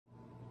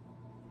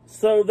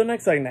So the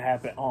next thing that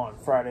happened on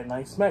Friday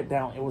Night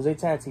SmackDown, it was a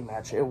tag team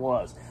match. It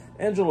was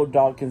Angelo,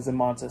 Dawkins, and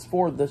Montez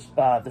for the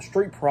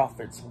Street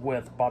Profits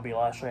with Bobby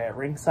Lashley at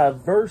ringside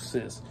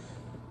versus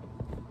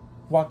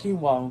Joaquin,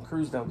 Wilde, and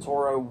Cruz del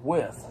Toro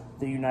with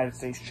the United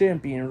States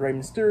Champion Rey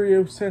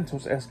Mysterio,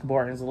 Santos,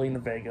 Escobar, and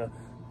Zelina Vega,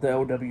 the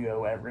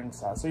LWO at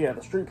ringside. So yeah,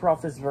 the Street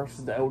Profits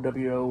versus the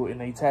LWO in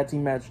a tag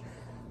team match.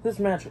 This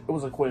match, it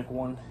was a quick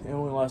one. It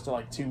only lasted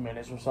like 2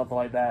 minutes or something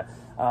like that.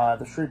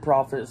 The Street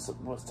Profits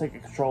was taking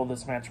control of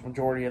this match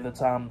majority of the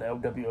time. The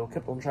LWO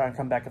kept on trying to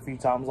come back a few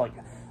times, like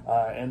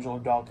Angelo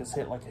Dawkins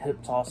hit like a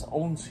hip toss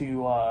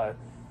onto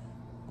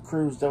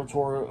Cruz del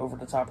Toro over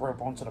the top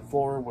rope onto the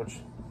floor, which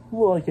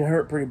looked like it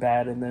hurt pretty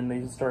bad. And then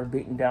they started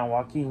beating down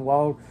Joaquin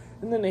Wilde,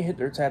 and then they hit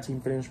their tag team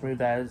finish move,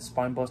 that is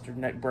Spinebuster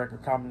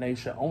Neckbreaker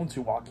combination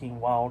onto Joaquin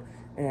Wilde,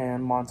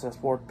 and Montez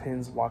Ford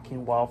pins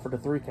Joaquin Wilde for the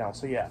 3 count.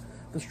 So yeah,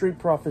 the Street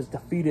Profits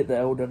defeated the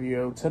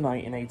LWO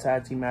tonight in a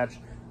tag team match.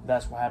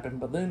 That's what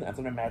happened. But then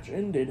after the match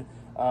ended,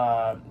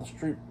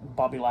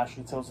 Bobby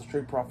Lashley tells the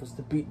Street Profits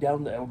to beat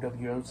down the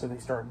LWO, so they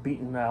started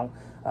beating now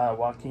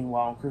Joaquin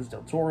Wilde and Cruz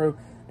del Toro,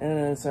 and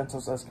then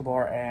Santos,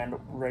 Escobar, and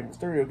Rey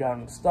Mysterio got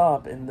him to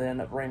stop, and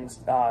then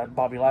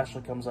Bobby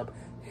Lashley comes up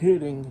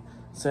hitting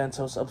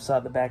Santos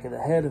upside the back of the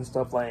head and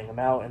stuff, laying him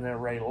out, and then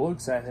Rey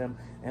looks at him,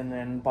 and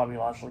then Bobby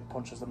Lashley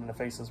punches him in the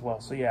face as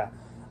well. So yeah,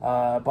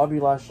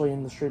 Bobby Lashley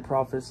and the Street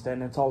Profits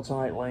standing tall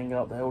tonight, laying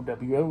out the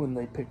LWO, and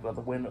they picked up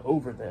the win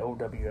over the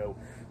LWO.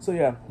 So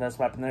yeah, that's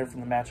what happened there from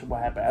the match. And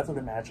what happened after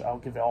the match, I'll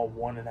give it all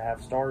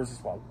 1.5 stars.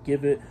 That's what I'll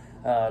give it.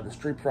 The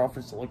Street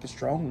Profits are looking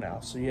strong now.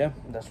 So yeah,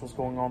 that's what's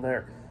going on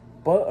there.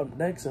 But up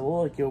next, it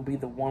looks like it'll be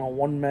the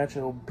one-on-one match.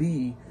 It'll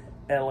be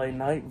LA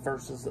Knight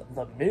versus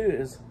The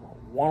Miz,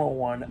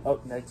 one-on-one,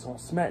 up next on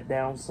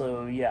SmackDown.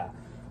 So yeah,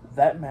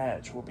 that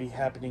match will be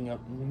happening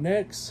up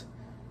next.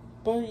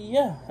 But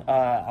yeah,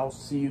 I'll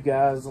see you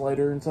guys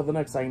later until the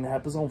next thing that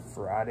happens on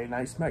Friday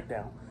Night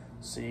SmackDown.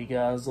 See you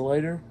guys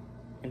later.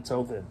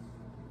 Until then.